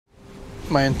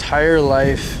My entire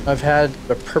life, I've had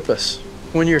a purpose.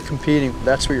 When you're competing,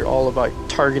 that's what you're all about,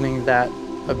 targeting that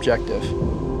objective.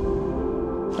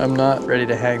 I'm not ready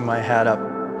to hang my hat up.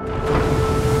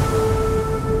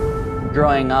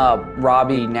 Growing up,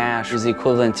 Robby Naish is the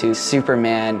equivalent to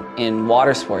Superman in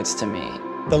water sports to me.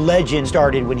 The legend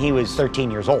started when he was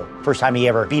 13 years old. First time he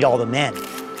ever beat all the men.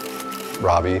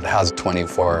 Robby has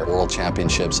 24 world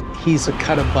championships. He's a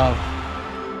cut above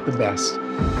the best.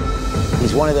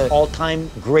 He's one of the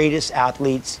all-time greatest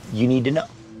athletes you need to know.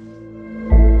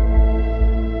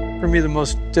 For me, the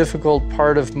most difficult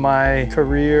part of my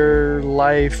career,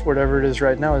 life, whatever it is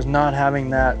right now, is not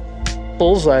having that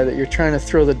bullseye that you're trying to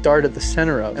throw the dart at the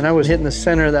center of. And I was hitting the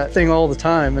center of that thing all the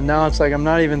time, and now it's like I'm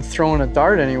not even throwing a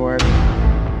dart anywhere.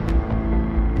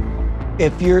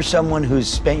 If you're someone who's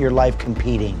spent your life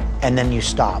competing and then you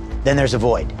stop, then there's a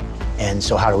void. And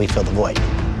so how do we fill the void?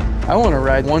 I want to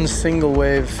ride one single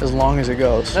wave as long as it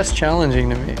goes. That's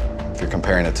challenging to me. If you're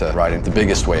comparing it to riding the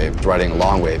biggest wave, riding a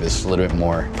long wave is a little bit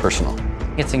more personal.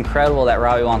 It's incredible that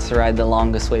Robby wants to ride the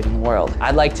longest wave in the world.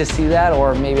 I'd like to see that,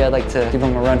 or maybe I'd like to give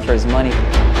him a run for his money.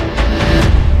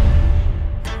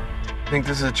 I think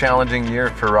this is a challenging year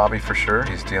for Robby for sure.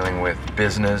 He's dealing with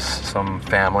business, some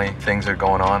family things are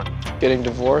going on. Getting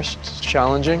divorced is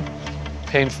challenging,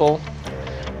 painful,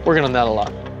 working on that a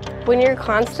lot. When you're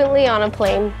constantly on a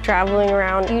plane, traveling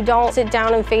around, you don't sit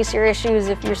down and face your issues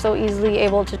if you're so easily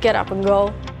able to get up and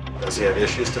go. Does he have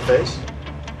issues to face?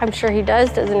 I'm sure he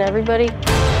does, doesn't everybody?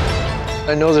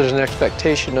 I know there's an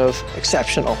expectation of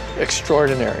exceptional,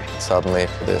 extraordinary. Suddenly,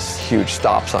 this huge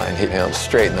stop sign hit him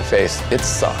straight in the face. It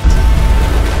sucked.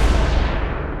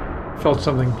 Felt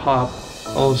something pop,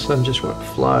 all of a sudden just went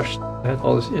flush. I had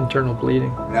all this internal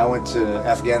bleeding. And I went to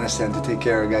Afghanistan to take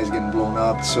care of guys getting blown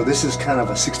up. So this is kind of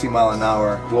a 60 mile an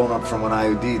hour blown up from an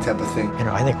IED type of thing. You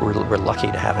know, I think we're lucky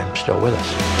to have him still with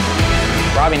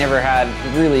us. Robby never had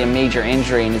really a major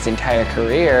injury in his entire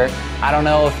career. I don't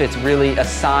know if it's really a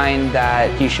sign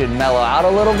that he should mellow out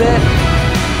a little bit.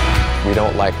 We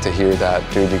don't like to hear that,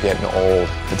 dude, you're getting old.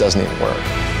 It doesn't even work.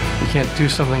 You can't do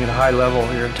something at a high level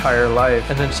your entire life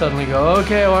and then suddenly go,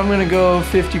 okay, well, I'm going to go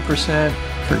 50%.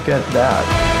 Forget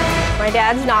that. My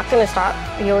dad's not going to stop.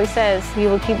 He always says he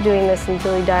will keep doing this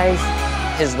until he dies.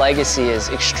 His legacy is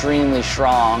extremely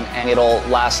strong, and it'll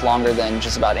last longer than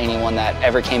just about anyone that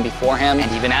ever came before him and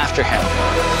even after him.